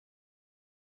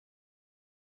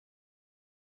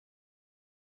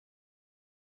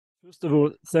First of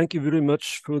all, thank you very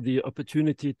much for the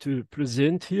opportunity to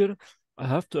present here. I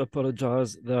have to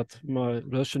apologize that my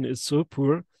Russian is so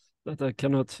poor that I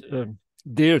cannot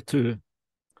dare to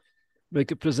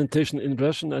make a presentation in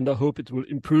Russian, and I hope it will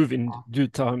improve in due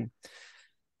time.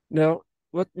 Now,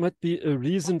 what might be a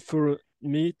reason for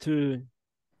me to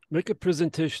make a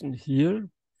presentation here?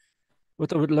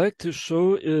 What I would like to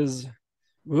show is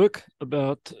work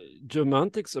about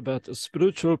geomantics, about a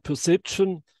spiritual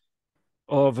perception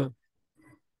of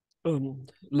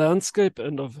landscape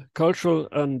and of cultural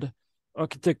and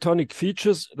architectonic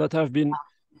features that have been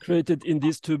created in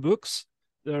these two books.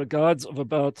 There are guides of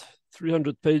about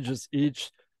 300 pages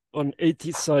each on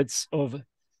 80 sites of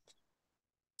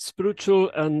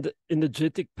spiritual and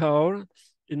energetic power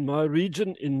in my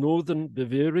region in northern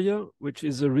Bavaria, which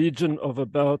is a region of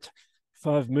about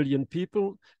 5 million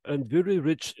people and very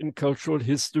rich in cultural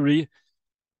history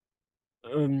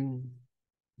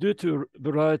due to a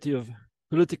variety of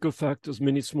political factors,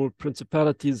 many small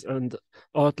principalities and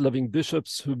art-loving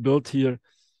bishops who built here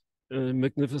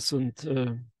magnificent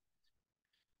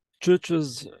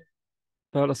churches,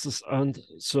 palaces, and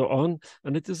so on.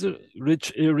 And it is a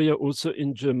rich area also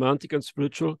in Geomantic and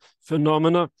spiritual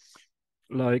phenomena,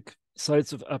 like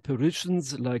sites of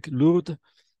apparitions, like Lourdes.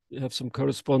 We have some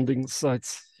corresponding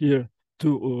sites here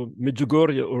too, or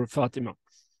Medjugorje or Fatima.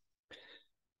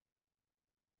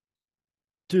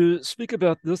 To speak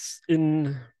about this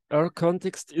in our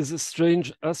context is a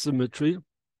strange asymmetry,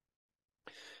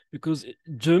 because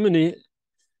Germany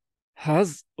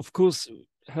has, of course,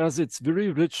 its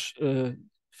very rich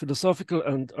philosophical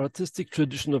and artistic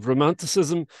tradition of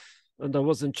Romanticism, and I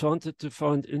was enchanted to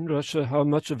find in Russia how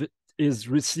much of it is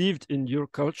received in your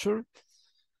culture,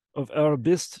 of our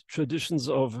best traditions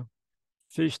of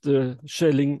Fichte,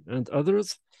 Schelling, and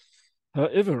others.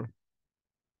 However,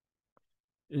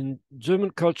 in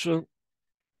German culture,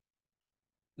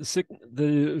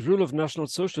 the rule of National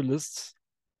Socialists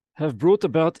have brought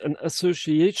about an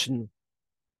association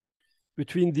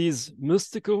between these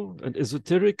mystical and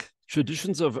esoteric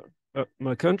traditions of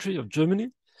my country, of Germany,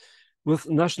 with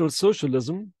National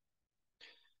Socialism.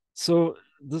 So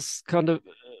this kind of,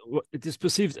 it is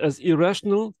perceived as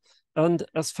irrational and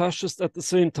as fascist at the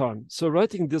same time. So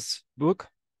writing this book,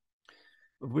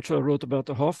 of which I wrote about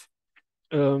a half,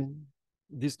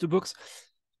 these two books,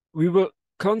 we were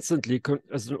constantly,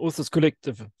 as an authors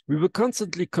collective, we were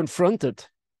constantly confronted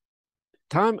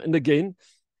time and again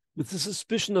with the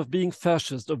suspicion of being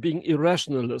fascist, of being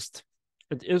irrationalist.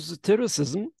 And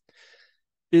esotericism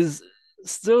is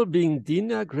still being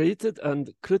denigrated and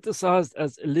criticized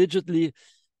as allegedly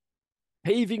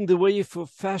paving the way for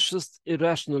fascist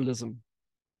irrationalism.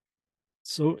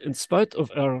 So in spite of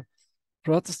our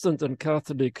Protestant and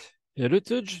Catholic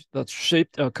heritage that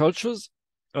shaped our cultures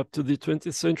up to the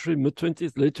 20th century,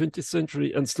 mid-20th, late 20th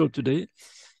century, and still today,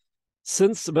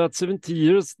 since about 70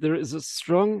 years, there is a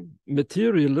strong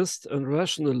materialist and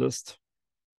rationalist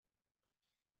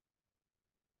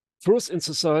force in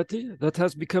society that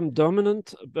has become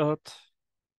dominant. About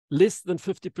less than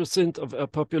 50% of our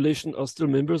population are still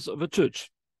members of a church.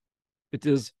 It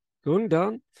is going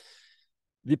down.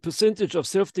 The percentage of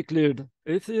self-declared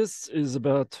atheists is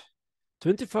about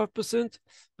 25%,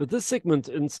 but this segment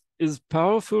is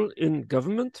powerful in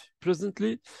government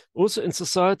presently, also in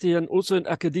society and also in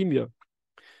academia.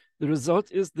 The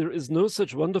result is there is no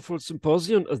such wonderful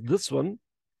symposium as this one,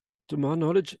 to my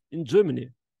knowledge, in Germany.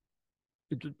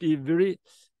 It would be a very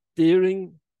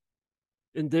daring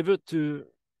endeavor to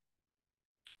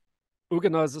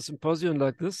organize a symposium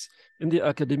like this in the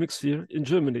academic sphere in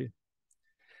Germany.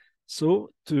 So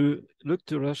to look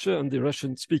to Russia and the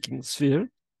Russian-speaking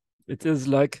sphere, it is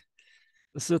like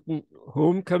a certain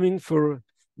homecoming for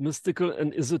mystical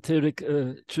and esoteric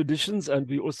traditions. And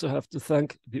we also have to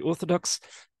thank the Orthodox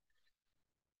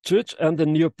Church and the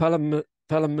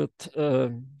Neo-Palamat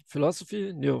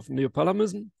philosophy,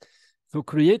 Neo-Palamism, for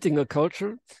creating a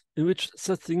culture in which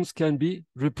such things can be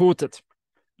reported.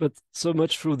 But so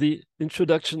much for the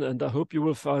introduction, and I hope you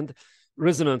will find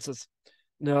resonances.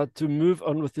 Now to move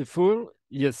on with the foil,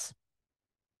 yes.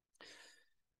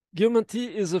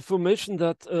 Geomanty is a formation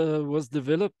that was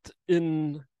developed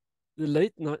in the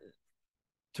late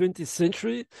 20th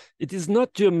century. It is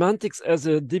not geomantics as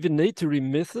a divinatory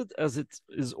method, as it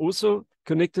is also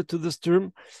connected to this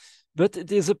term, but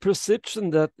it is a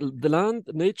perception that the land,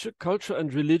 nature, culture,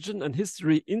 and religion and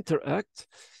history interact,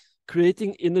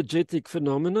 creating energetic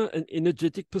phenomena and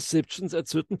energetic perceptions at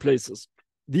certain places.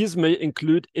 These may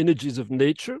include energies of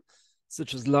nature,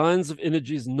 such as lines of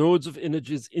energies, nodes of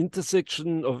energies,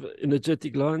 intersection of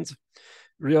energetic lines.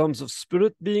 realms of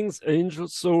spirit beings,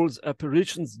 angels, souls,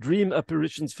 apparitions, dream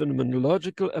apparitions,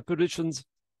 phenomenological apparitions.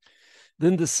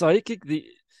 Then the psychic,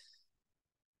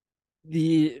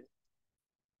 the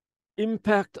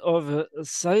impact of a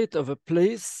site, of a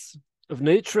place, of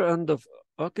nature and of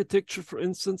architecture, for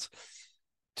instance,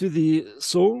 to the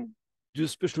soul. Do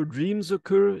special dreams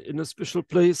occur in a special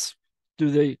place? Do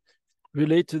they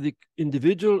relate to the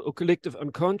individual or collective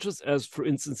unconscious, as for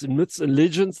instance in myths and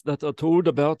legends that are told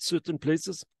about certain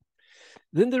places?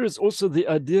 Then there is also the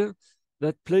idea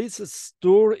that places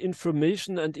store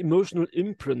information and emotional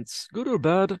imprints, good or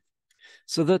bad,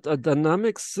 so that a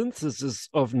dynamic synthesis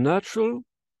of natural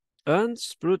and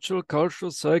spiritual,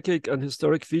 cultural, psychic, and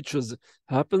historic features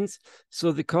happens.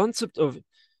 So the concept of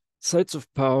sites of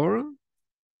power,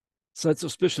 sites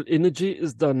of special energy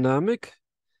is dynamic,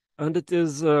 and it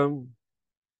is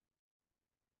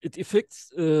it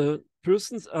affects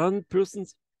persons, and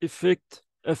persons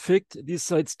affect these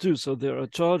sites too. So they are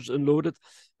charged and loaded,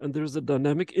 and there is a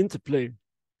dynamic interplay.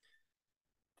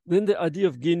 Then the idea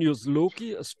of genius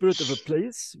loci, a spirit of a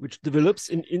place, which develops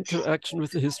in interaction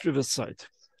with the history of a site.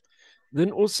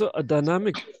 Then also a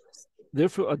dynamic,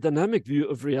 therefore a dynamic view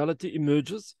of reality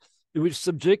emerges, in which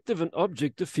subjective and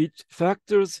objective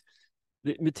factors,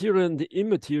 the material and the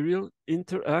immaterial,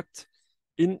 interact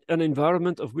in an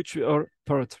environment of which we are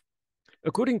part.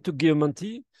 According to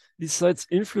Geomantics, these sites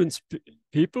influence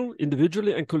people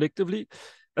individually and collectively,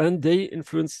 and they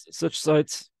influence such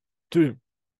sites too.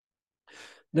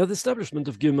 Now, the establishment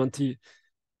of Geomantics,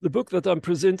 the book that I'm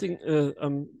presenting,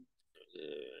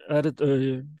 added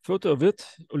a photo of it,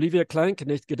 Olivia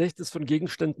Kleinknecht, Gedächtnis von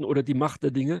Gegenständen oder die Macht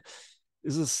der Dinge,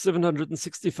 is a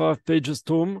 765 pages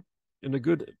tome in a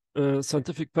good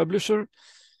scientific publisher.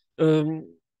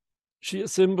 She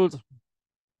assembled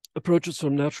approaches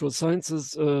from natural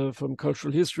sciences, from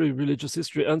cultural history, religious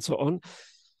history, and so on.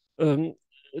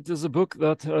 It is a book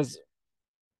that has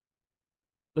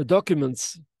the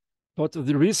documents, part of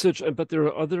the research, but there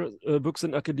are other books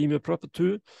in academia proper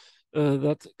too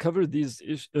that cover these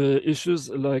issues,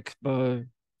 like by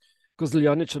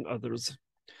Kozlianic and others.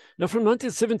 Now, from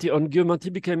 1970 on,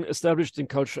 Geomantics became established in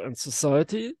culture and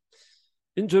society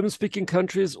in German-speaking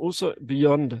countries, also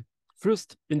beyond.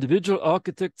 First, individual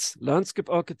architects, landscape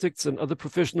architects, and other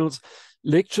professionals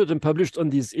lectured and published on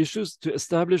these issues to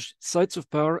establish sites of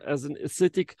power as an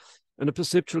aesthetic and a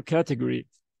perceptual category.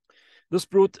 This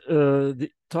brought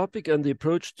the topic and the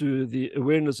approach to the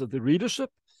awareness of the readership,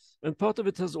 and part of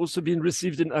it has also been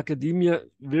received in academia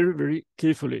very, very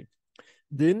carefully.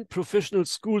 Then professional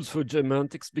schools for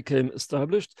geomantics became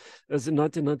established, as in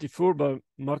 1994 by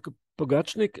Marko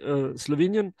Pogacnik,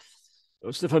 Slovenian,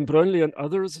 Stefan Brönli and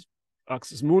others,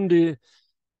 Axis Mundi.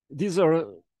 These are,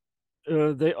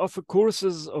 they offer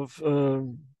courses of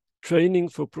training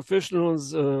for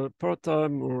professionals,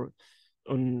 part-time or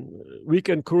on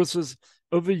weekend courses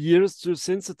over years, to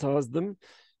sensitize them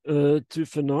to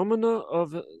phenomena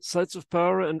of sites of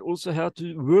power, and also how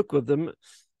to work with them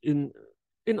in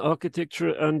architecture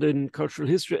and in cultural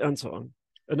history and so on.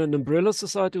 And an umbrella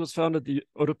society was founded, the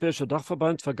Europäischer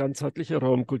Dachverband für ganzheitliche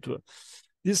Raumkultur.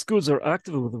 These schools are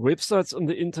active with websites on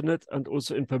the internet and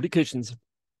also in publications.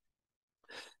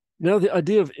 Now, the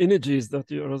idea of energies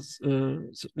that you are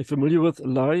certainly familiar with,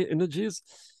 lie energies,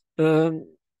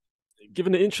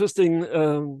 given an interesting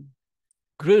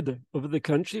grid over the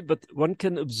country, but one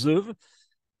can observe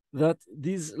that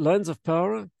these lines of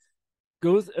power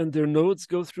go, and their nodes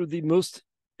go through the most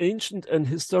ancient and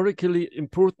historically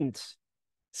important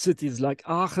cities, like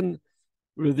Aachen,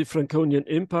 where the Franconian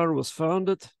Empire was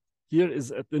founded. Here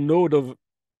is at the node of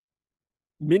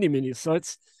many, many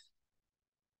sites.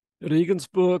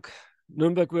 Regensburg,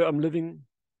 Nuremberg, where I'm living.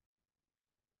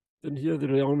 Then here the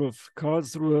realm of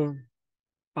Karlsruhe,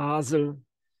 Basel,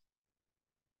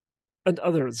 and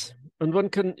others. And one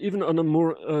can, even on a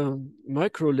more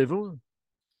micro level,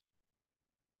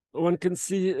 one can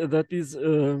see that these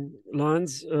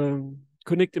lines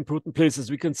connect important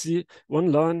places. We can see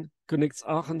one line connects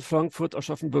Aachen, Frankfurt,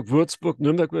 Aschaffenburg, Würzburg,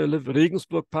 Nuremberg, where I live,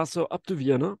 Regensburg, Passau, up to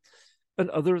Vienna, and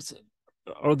others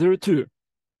are there too.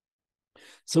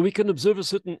 So we can observe a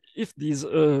certain, if these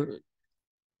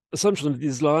assumptions of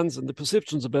these lines and the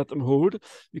perceptions about them hold,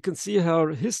 we can see how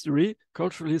history,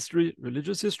 cultural history,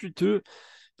 religious history too,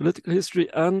 political history,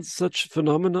 and such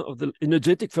phenomena of the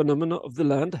energetic phenomena of the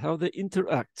land, how they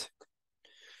interact.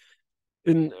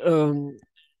 In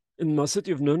my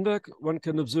city of Nuremberg, one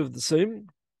can observe the same.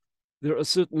 There are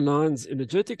certain lines,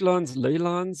 energetic lines, ley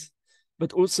lines,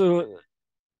 but also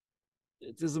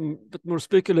it is a bit more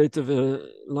speculative,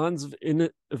 lines of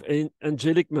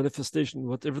angelic manifestation,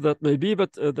 whatever that may be,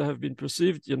 but they have been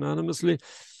perceived unanimously.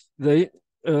 They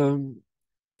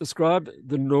describe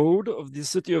the node of the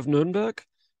city of Nuremberg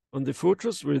on the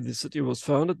fortress where the city was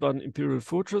founded by an imperial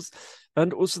fortress,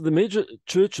 and also the major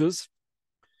churches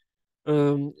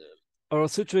are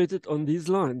situated on these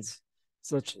lines,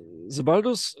 such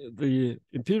Zebaldus, the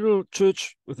imperial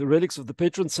church with the relics of the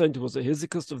patron saint who was a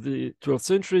hesychast of the 12th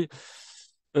century,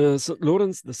 St.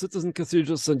 Lawrence, the citizen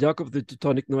cathedral, St. Jacob, the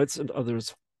Teutonic Knights, and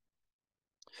others.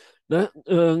 Now,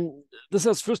 this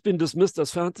has first been dismissed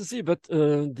as fantasy, but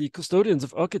the custodians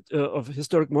of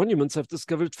historic monuments have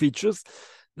discovered features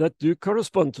that do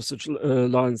correspond to such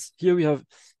lines. Here we have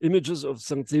images of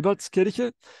St.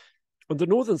 Sebaldskirche. On the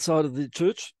northern side of the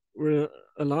church, where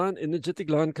a line, energetic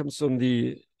line, comes from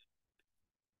the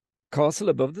castle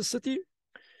above the city.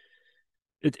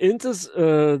 It enters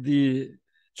the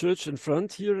church in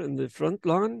front here in the front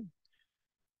line,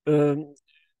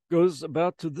 goes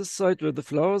about to this side where the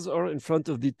flowers are in front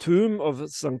of the tomb of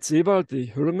St. Sebald, the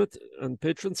hermit and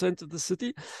patron saint of the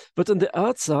city. But on the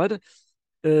outside,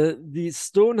 the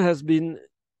stone has been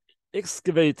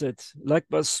excavated like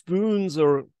by spoons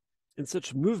or in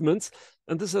such movements,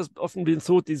 and this has often been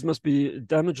thought these must be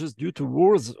damages due to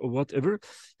wars or whatever,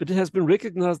 but it has been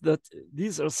recognized that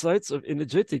these are sites of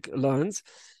energetic lines.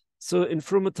 So in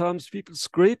former times, people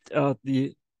scraped out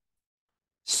the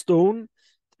stone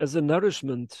as a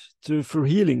nourishment for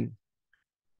healing.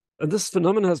 And this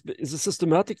phenomenon is a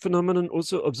systematic phenomenon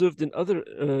also observed in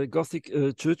other Gothic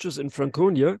churches in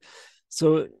Franconia.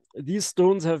 So these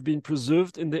stones have been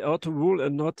preserved in the outer wall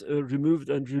and not removed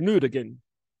and renewed again.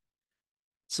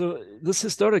 So this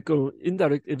historical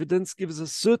indirect evidence gives a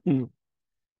certain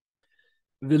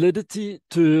validity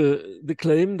to the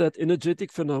claim that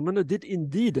energetic phenomena did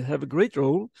indeed have a great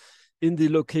role in the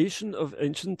location of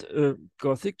ancient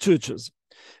Gothic churches.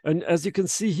 And as you can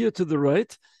see here to the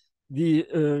right, the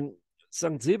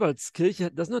St.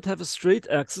 Sebaldskirche does not have a straight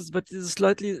axis, but it is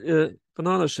slightly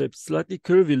banana shaped, slightly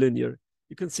curvilinear.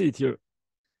 You can see it here,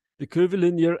 the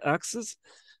curvilinear axis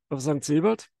of St.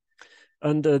 Sebald.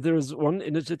 And there is one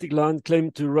energetic line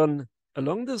claimed to run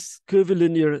along this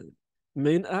curvilinear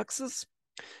main axis,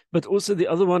 but also the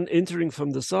other one entering from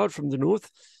the south, from the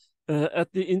north,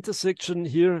 at the intersection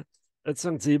here at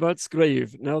St. Sebald's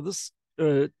grave. Now, this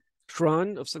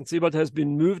shrine of St. Sebald has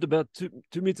been moved about 2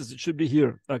 meters. It should be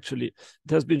here, actually.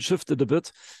 It has been shifted a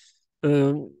bit,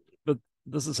 but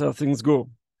this is how things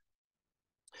go.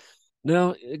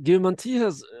 Now, Geomantie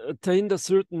has attained a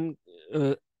certain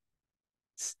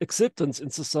acceptance in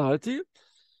society.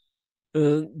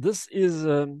 This is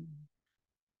a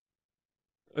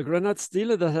granite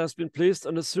stele that has been placed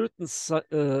on a certain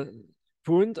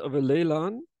point of a ley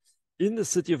line in the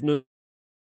city of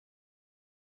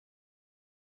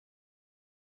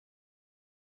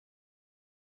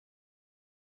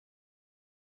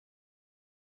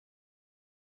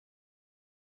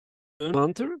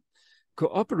Nuremberg,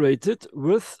 cooperated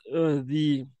with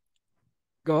the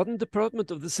garden department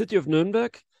of the city of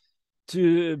Nuremberg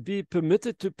to be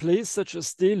permitted to place such a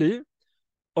stele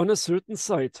on a certain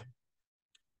site.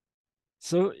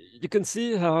 So you can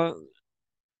see how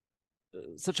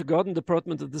such a garden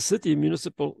department of the city,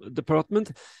 municipal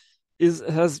department,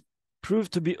 has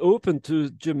proved to be open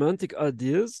to geomantic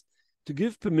ideas, to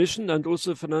give permission and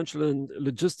also financial and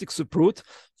logistic support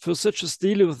for such a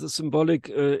stele with a symbolic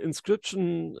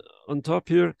inscription on top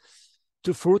here,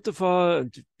 to fortify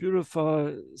and to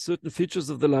purify certain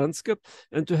features of the landscape,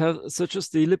 and to have such a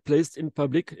stele placed in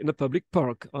a public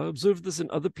park. I observed this in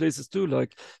other places too,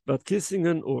 like Bad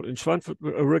Kissingen or in Schweinfurt,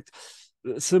 where I worked.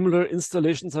 Similar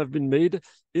installations have been made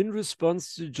in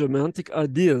response to geomantic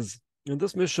ideas. And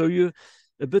this may show you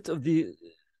a bit of the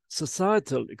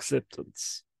societal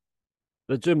acceptance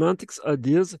that geomantic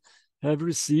ideas have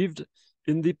received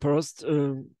in the past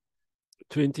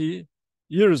 20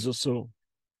 years or so.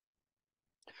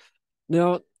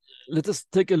 Now, let us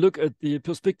take a look at the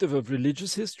perspective of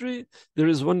religious history. There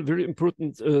is one very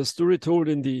important story told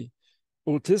in the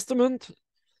Old Testament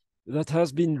that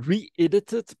has been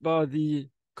re-edited by the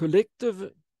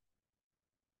collective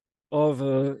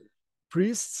of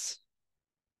priests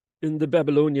in the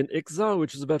Babylonian exile,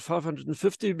 which is about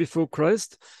 550 before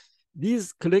Christ.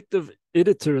 These collective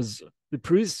editors, the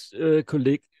priest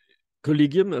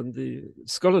collegium and the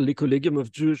scholarly collegium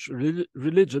of Jewish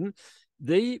religion,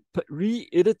 they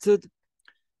re-edited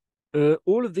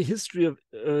all of the history of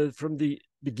from the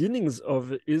beginnings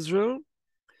of Israel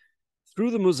through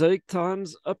the Mosaic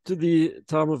times up to the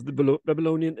time of the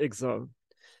Babylonian exile.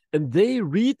 And they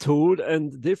retold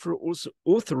and therefore also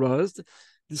authorized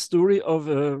the story of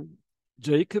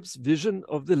Jacob's vision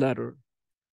of the ladder.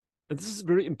 And this is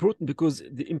very important because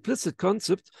the implicit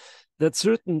concept that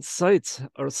certain sites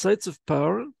are sites of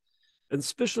power and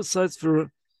special sites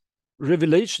for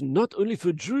revelation, not only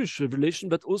for Jewish revelation,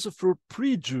 but also for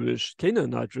pre-Jewish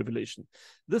Canaanite revelation.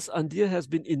 This idea has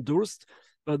been endorsed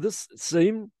by this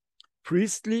same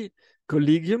priestly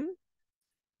collegium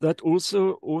that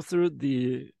also authored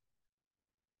the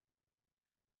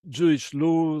Jewish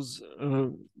laws,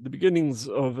 the beginnings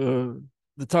of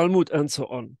the Talmud, and so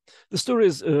on. The story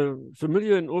is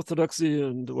familiar in Orthodoxy,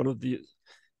 and one of the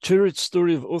cherished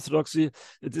story of Orthodoxy.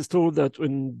 It is told that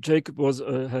when Jacob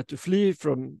had to flee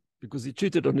because he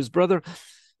cheated on his brother,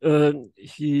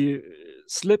 he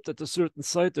slept at a certain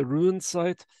site, a ruined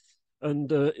site,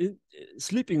 and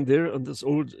sleeping there on this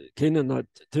old Canaanite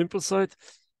temple site,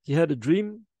 he had a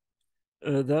dream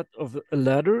that of a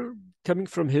ladder coming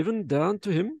from heaven down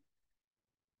to him,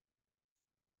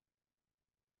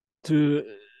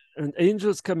 and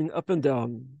angels coming up and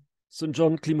down. St.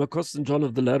 John Climacus, St. John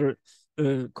of the Ladder,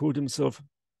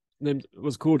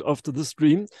 was called after this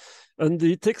dream. And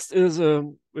the text is,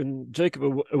 when Jacob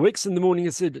awakes in the morning,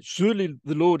 he said, "Surely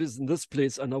the Lord is in this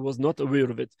place, and I was not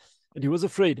aware of it." And he was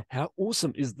afraid. How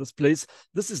awesome is this place?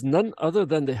 This is none other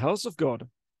than the house of God,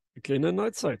 the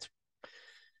Canaanite site.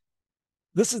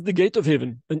 This is the gate of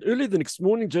heaven. And early the next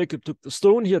morning, Jacob took the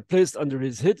stone he had placed under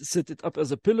his head, set it up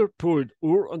as a pillar, poured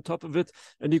ore on top of it,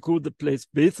 and he called the place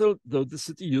Bethel, though the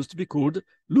city used to be called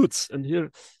Lutz. And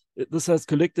here, this has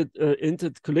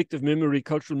entered collective memory,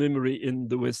 cultural memory in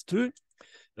the West too.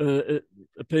 A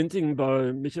painting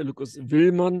by Michael Lucas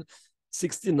Willmann,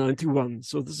 1691.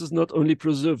 So this is not only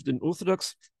preserved in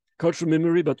Orthodox cultural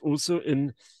memory, but also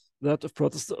in that of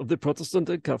the Protestant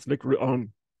and Catholic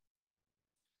realm.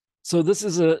 So this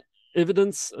is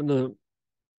evidence and an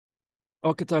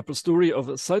archetypal story of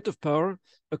a site of power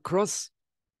across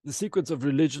the sequence of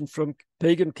religion from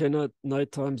pagan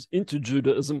Canaanite times into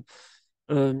Judaism,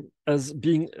 as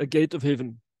being a gate of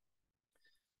heaven.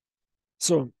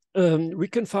 So we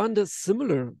can find a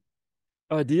similar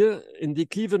idea in the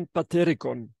Kievan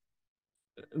Paterikon.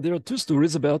 There are two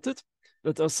stories about it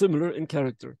that are similar in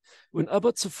character. When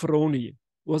Abba Sophroni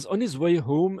was on his way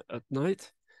home at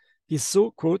night, he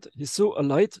saw, quote, he saw a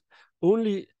light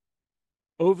only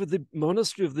over the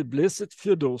monastery of the Blessed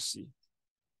Fürth.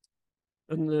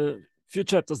 And a few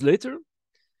chapters later,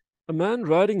 a man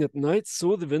riding at night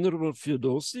saw the Venerable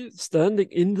Fürth standing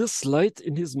in this light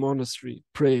in his monastery,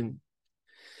 praying.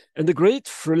 And a great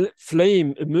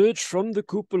flame emerged from the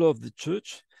cupola of the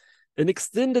church and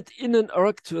extended in an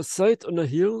arc to a site on a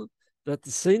hill that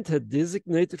the saint had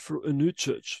designated for a new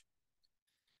church.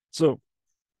 So,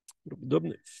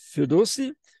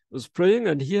 Fürth was praying,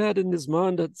 and he had in his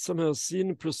mind that somehow seen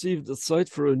and perceived a site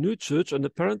for a new church, and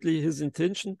apparently his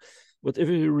intention,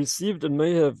 whatever he received and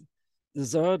may have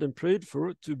desired and prayed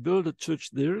for, to build a church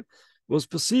there, was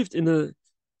perceived in a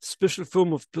special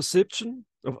form of perception,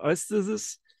 of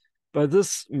aesthesis, by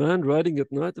this man riding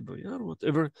at night, a boyar or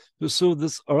whatever, who saw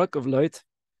this arc of light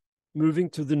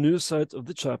moving to the new site of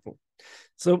the chapel.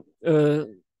 So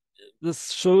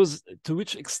this shows to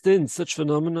which extent such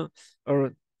phenomena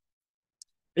are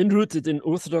enrooted in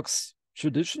Orthodox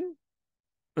tradition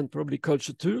and probably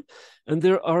culture too. And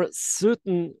there are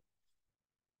certain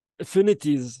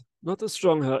affinities, not as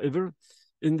strong, however,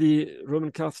 in the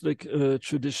Roman Catholic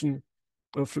tradition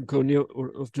of Franconia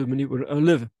or of Germany, where I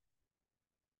live.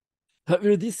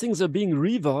 However, these things are being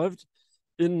revived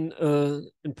in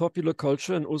popular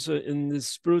culture and also in the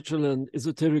spiritual and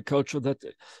esoteric culture that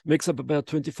makes up about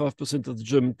 25% of the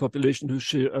German population who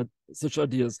share such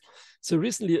ideas. So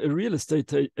recently, a real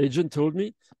estate agent told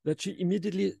me that she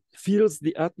immediately feels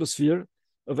the atmosphere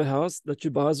of a house that she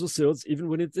buys or sells, even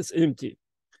when it is empty.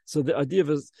 So the idea of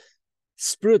a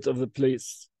spirit of the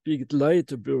place, be it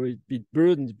light or be it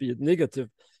burdened, be it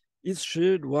negative, is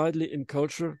shared widely in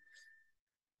culture,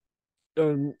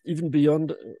 even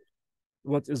beyond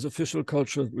what is official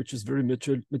culture, which is very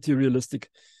materialistic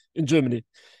in Germany.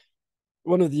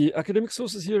 One of the academic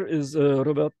sources here is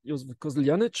Robert Josef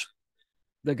Koseljanich,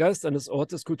 Der Geist eines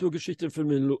Ortes, Kulturgeschichte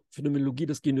und Phänomenologie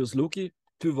des Genius Loci,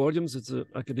 2 volumes. It's an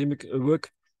academic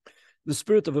work. The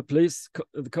Spirit of a Place,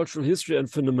 the Cultural History and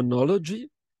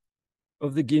Phenomenology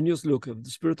of the Genius Loci, of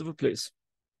the Spirit of a Place.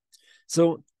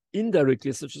 So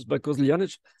indirectly, such as by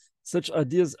Koseljanich, such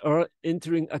ideas are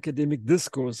entering academic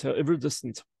discourse, however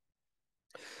distant.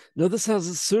 Now, this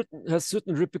has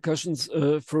certain repercussions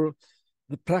for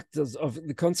the practice of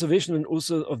the conservation and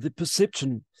also of the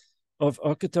perception of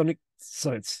architectonic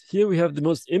sites. Here we have the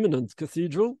most eminent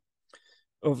cathedral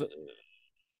of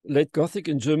late Gothic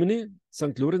in Germany,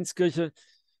 St. Lorenzkirche,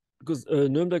 because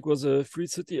Nuremberg was a free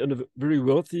city and a very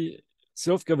wealthy,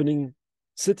 self-governing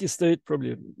city-state,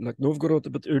 probably like Novgorod a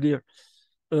bit earlier.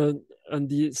 And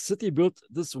the city built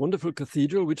this wonderful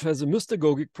cathedral, which has a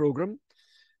mystagogic program,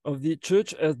 of the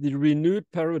church as the renewed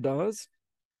paradise.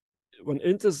 One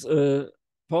enters,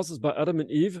 passes by Adam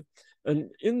and Eve,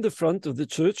 and in the front of the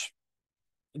church,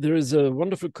 there is a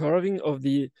wonderful carving of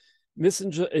the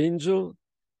messenger angel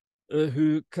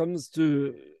who comes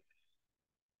to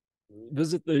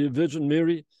visit the Virgin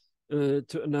Mary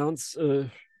to announce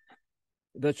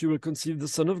that she will conceive the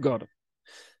Son of God.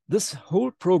 This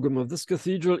whole program of this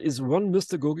cathedral is one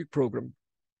mystagogic program.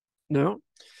 Now,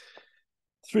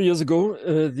 3 years ago,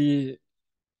 the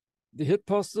head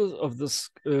pastor of this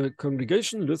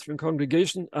congregation, Lutheran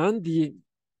congregation, and the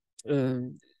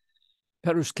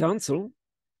parish council,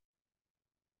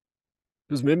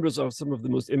 whose members are some of the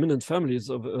most eminent families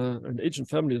of an ancient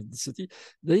family of the city,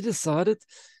 they decided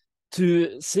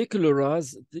to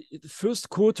secularize the first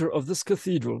quarter of this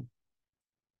cathedral,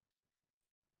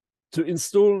 to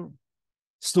install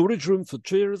storage room for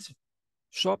chairs,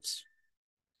 shops,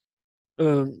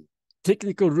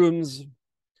 technical rooms,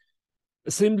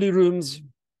 assembly rooms,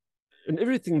 and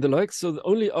everything the like. So that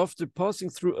only after passing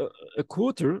through a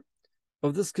quarter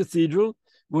of this cathedral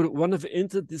would one have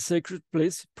entered the sacred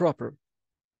place proper.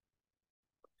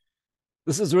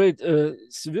 This is a very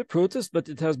severe protest, but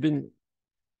it has been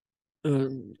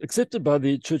accepted by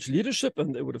the church leadership,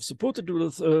 and they would have supported it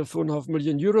with €4.5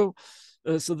 million.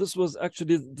 So this was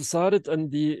actually decided, and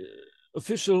the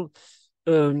official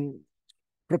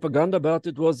propaganda about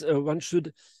it was one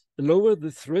should lower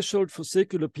the threshold for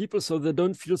secular people so they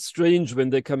don't feel strange when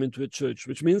they come into a church,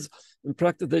 which means in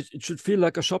practice it should feel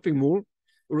like a shopping mall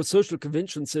or a social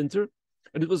convention center.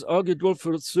 And it was argued, well,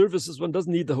 for services, one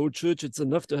doesn't need the whole church. It's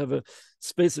enough to have a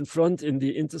space in front in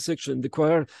the intersection, in the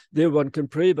choir. There one can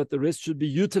pray, but the rest should be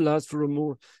utilized for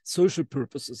more social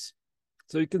purposes.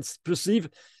 So you can perceive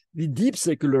the deep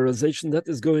secularization that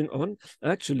is going on.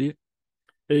 Actually,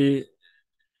 a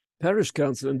parish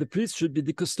council and the priests should be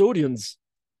the custodians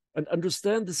and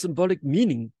understand the symbolic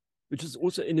meaning, which is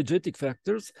also energetic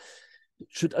factors,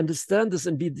 should understand this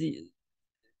and be the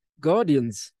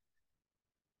guardians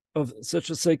of such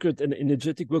a sacred and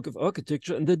energetic work of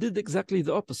architecture, and they did exactly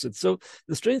the opposite. So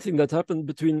the strange thing that happened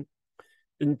between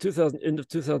end of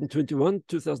 2021,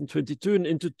 2022, and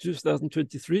into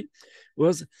 2023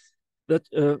 was that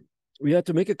we had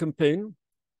to make a campaign,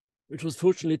 which was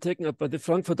fortunately taken up by the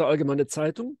Frankfurter Allgemeine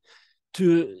Zeitung,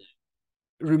 to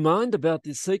remind about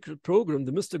the sacred program,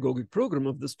 the mystagogic program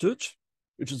of this church,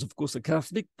 which is of course a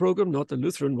Catholic program, not a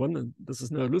Lutheran one, and this is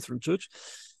now a Lutheran church,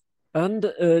 and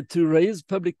to raise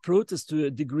public protest to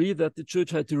a degree that the church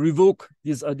had to revoke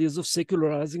these ideas of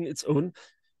secularizing its own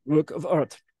work of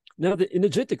art. Now, the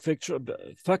energetic factor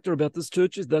about this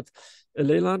church is that a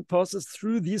ley line passes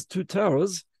through these two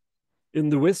towers in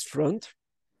the west front,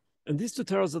 and these two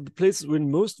towers are the places where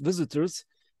most visitors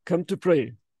come to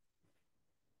pray.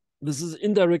 This is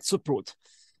indirect support.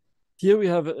 Here we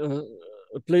have a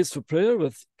place for prayer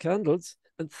with candles,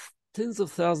 and tens of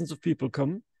thousands of people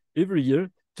come every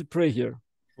year to pray here.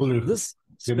 Ullrich, this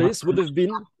space would have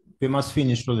been... We must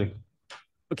finish, Ullrich.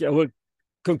 Okay, I will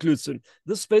conclude soon.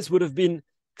 This space would have been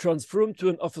transformed to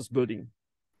an office building.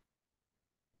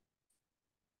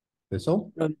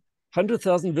 So?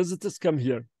 100,000 visitors come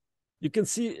here. You can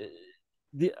see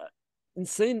the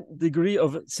insane degree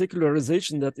of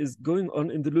secularization that is going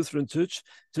on in the Lutheran Church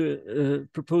to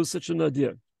propose such an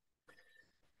idea.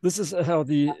 This is how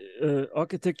the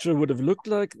architecture would have looked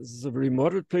like. This is a very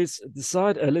moderate place. The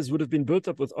side alleys would have been built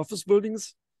up with office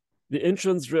buildings. The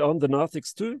entrance around the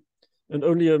narthex too, and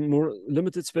only a more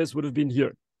limited space would have been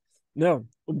here. Now,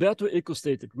 Umberto Eco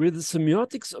stated, where the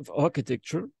semiotics of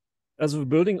architecture as of a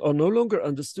building are no longer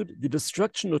understood, the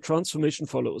destruction or transformation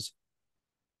follows.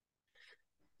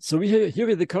 So here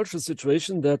we have the cultural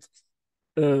situation that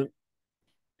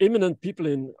eminent people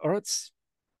in arts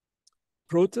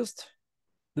protest.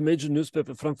 The major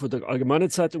newspaper, Frankfurter Allgemeine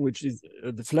Zeitung, which is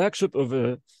the flagship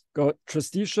of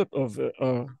trusteeship of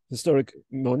historic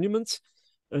monuments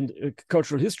and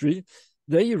cultural history,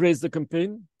 they raised a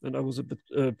campaign, and I was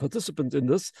a participant in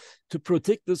this, to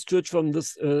protect this church from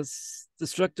this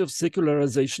destructive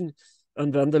secularization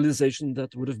and vandalization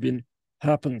that would have been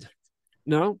happened.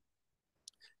 Now,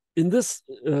 in this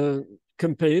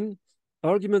campaign,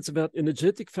 arguments about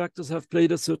energetic factors have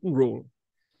played a certain role.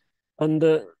 And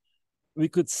we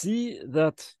could see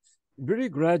that very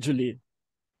gradually,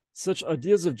 such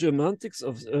ideas of geomantics,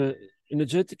 of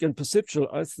energetic and perceptual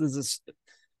aesthetics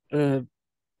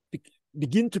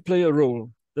begin to play a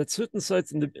role, that certain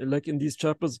sites, like in these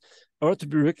chapels, are to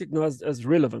be recognized as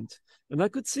relevant. And I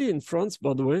could see in France,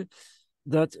 by the way,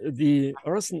 that the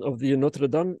arson of the Notre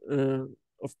Dame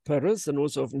of Paris and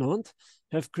also of Nantes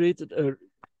have created a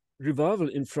revival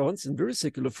in France, in very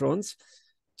secular France,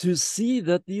 to see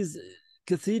that these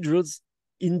cathedrals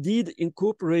indeed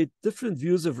incorporate different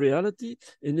views of reality,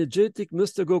 energetic,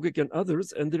 mystagogic, and others,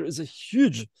 and there is a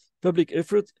huge public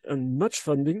effort and much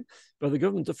funding by the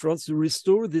government of France to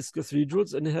restore these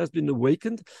cathedrals, and it has been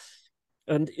awakened.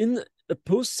 And in a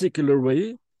post-secular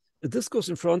way, a discourse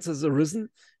in France has arisen.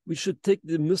 We should take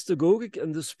the mystagogic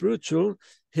and the spiritual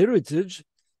heritage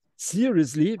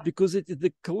seriously because it is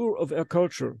the core of our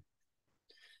culture.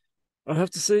 I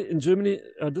have to say, in Germany,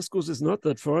 our discourse is not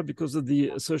that far because of the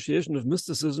association of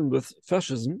mysticism with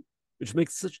fascism, which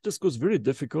makes such discourse very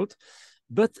difficult.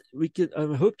 But I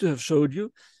hope to have showed you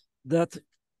that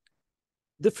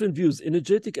different views,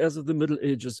 energetic as of the Middle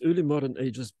Ages, early modern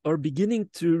ages, are beginning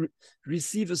to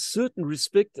receive a certain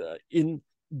respect in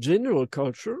general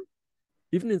culture,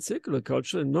 even in secular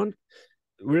culture, and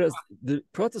whereas the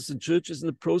Protestant church is in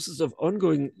the process of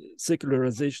ongoing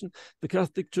secularization, the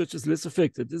Catholic church is less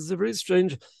affected. This is a very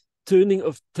strange turning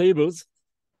of tables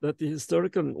that the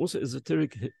historical and also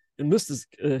esoteric and mystic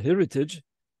heritage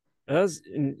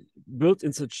built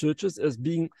in such churches as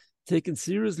being taken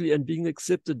seriously and being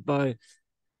accepted by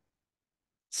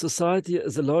society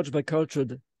as a large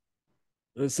bicultured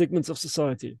segments of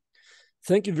society.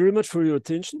 Thank you very much for your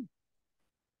attention.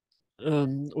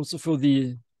 Also for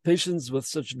the patience with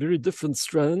such very different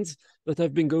strands that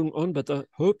have been going on, but I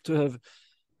hope to have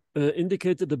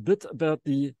indicated a bit about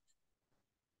the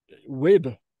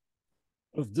web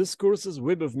of discourses,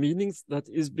 web of meanings that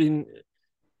is being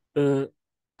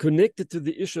connected to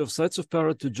the issue of sites of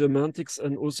power, to geomantics,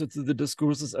 and also to the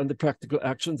discourses and the practical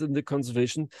actions in the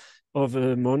conservation of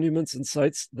monuments and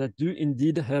sites that do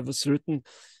indeed have a certain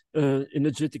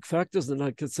energetic factors. And I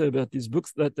can say about these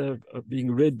books that are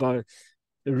being read by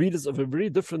readers of a very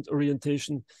different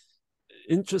orientation,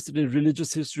 interested in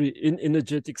religious history, in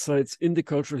energetic sites, in the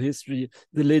cultural history,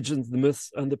 the legends, the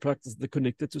myths, and the practice that are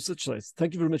connected to such sites.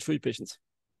 Thank you very much for your patience.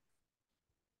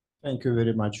 Thank you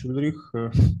very much, Ullrich.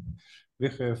 We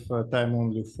have time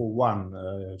only for one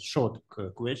short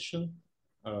question.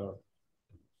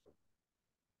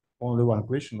 Only one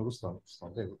question, Ruslan.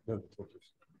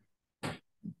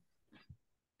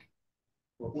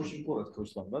 Очень коротко,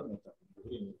 Руслан, ладно?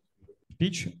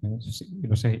 Speech,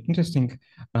 say interesting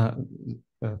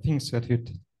things that you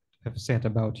have said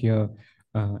about your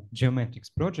geomantics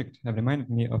project have reminded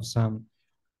me of some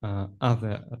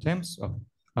other attempts of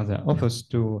other authors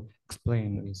to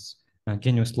explain this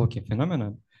genius loci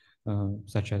phenomena,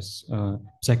 such as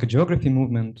psychogeography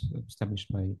movement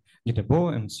established by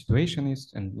Dieter and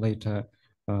Situationists, and later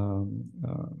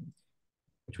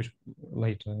which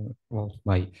later evolved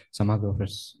by some other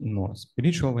authors in more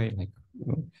spiritual way, like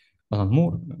Alan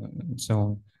Moore and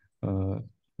so on,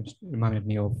 which reminded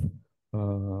me of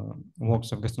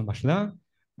works of Gaston Bachelard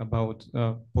about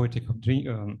poetic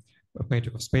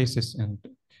of spaces and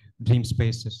dream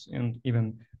spaces, and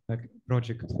even a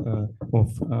project of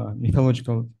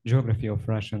mythological geography of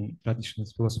Russian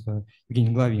traditionalist philosopher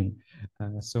Evgeny Glavin.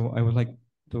 So I would like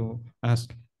to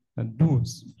ask, do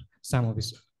some of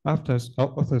these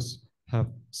authors have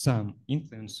some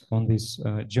influence on this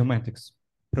geomantics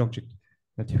project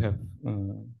that you have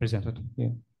presented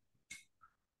here?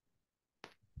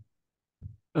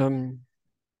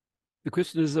 The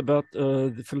question is about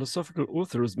the philosophical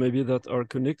authors maybe that are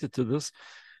connected to this.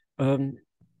 In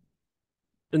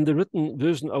the written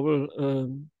version, I will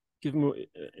give more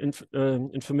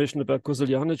information about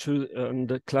Kozeljanic and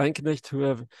Kleinknecht, who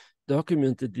have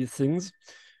documented these things.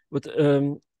 What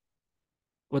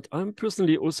I'm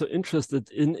personally also interested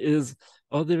in is,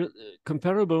 are there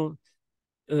comparable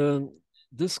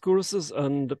discourses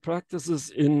and practices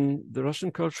in the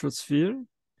Russian cultural sphere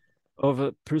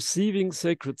of perceiving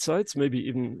sacred sites, maybe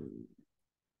even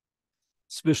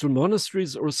special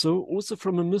monasteries or so, also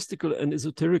from a mystical and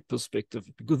esoteric perspective?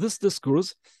 Because this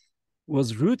discourse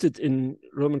was rooted in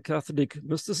Roman Catholic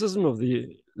mysticism of the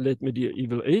late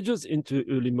medieval ages into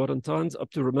early modern times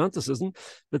up to Romanticism.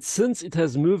 But since it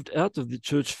has moved out of the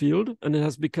church field and it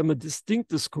has become a distinct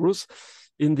discourse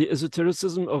in the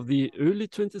esotericism of the early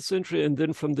 20th century and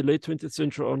then from the late 20th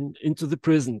century on into the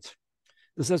present,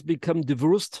 this has become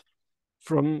divorced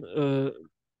from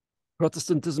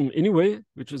Protestantism anyway,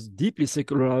 which is deeply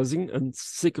secularizing and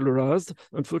secularized,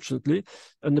 unfortunately,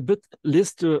 and a bit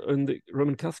less in the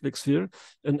Roman Catholic sphere.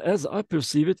 And as I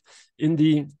perceive it, in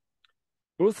the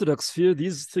Orthodox sphere,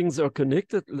 these things are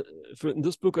connected. In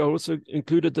this book, I also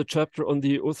included a chapter on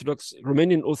the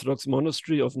Romanian Orthodox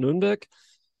monastery of Nuremberg,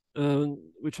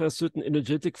 which has certain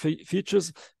energetic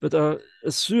features, but I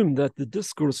assume that the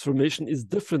discourse formation is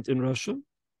different in Russia,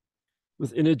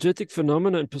 with energetic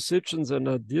phenomena and perceptions and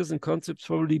ideas and concepts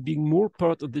probably being more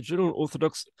part of the general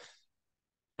Orthodox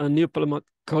and Neopalamic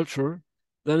culture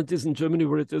than it is in Germany,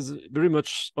 where it is very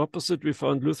much opposite. We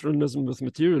found Lutheranism with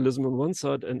materialism on one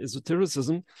side and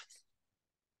esotericism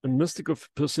and mystical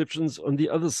perceptions on the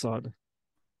other side.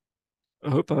 I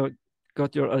hope I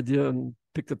got your idea and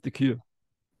picked up the cue.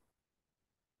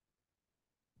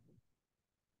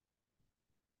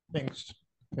 Thanks,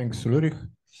 Ullrich.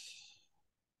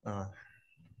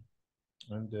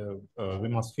 We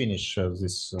must finish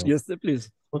this. Yes,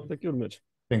 please. Thank you very much.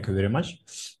 Thank you very much.